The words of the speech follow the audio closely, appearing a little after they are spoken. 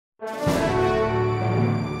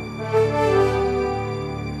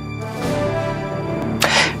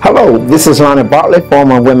Hello, this is Lonnie Bartley,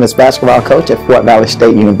 former women's basketball coach at Fort Valley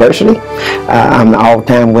State University. I'm the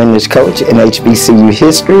all-time winningest coach in HBCU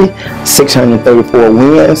history, 634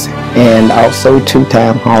 wins, and also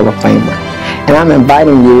two-time Hall of Famer. And I'm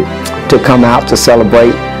inviting you to come out to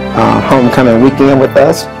celebrate homecoming weekend with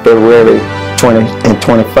us, February 20th and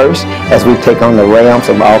 21st, as we take on the Rams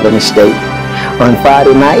of Albany State. On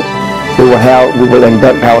Friday night, we will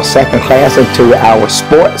induct our second class into our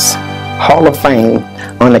Sports Hall of Fame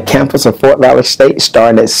on the campus of Fort Valley State,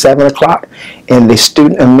 starting at 7 o'clock in the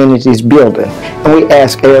Student Amenities Building. And we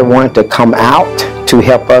ask everyone to come out to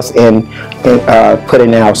help us in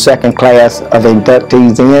putting our second class of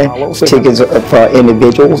inductees in. Tickets for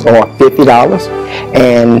individuals are $50,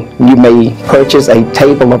 and you may purchase a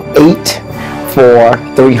table of 8 for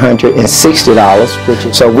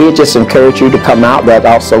 $360. So we just encourage you to come out. There's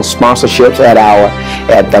also sponsorships at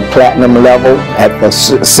the platinum level, at the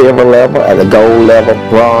silver level, at the gold level,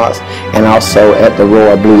 bronze, and also at the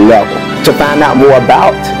royal blue level. To find out more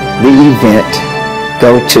about the event,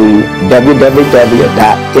 go to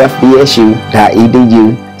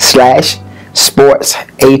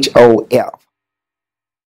www.fvsu.edu/sportshol.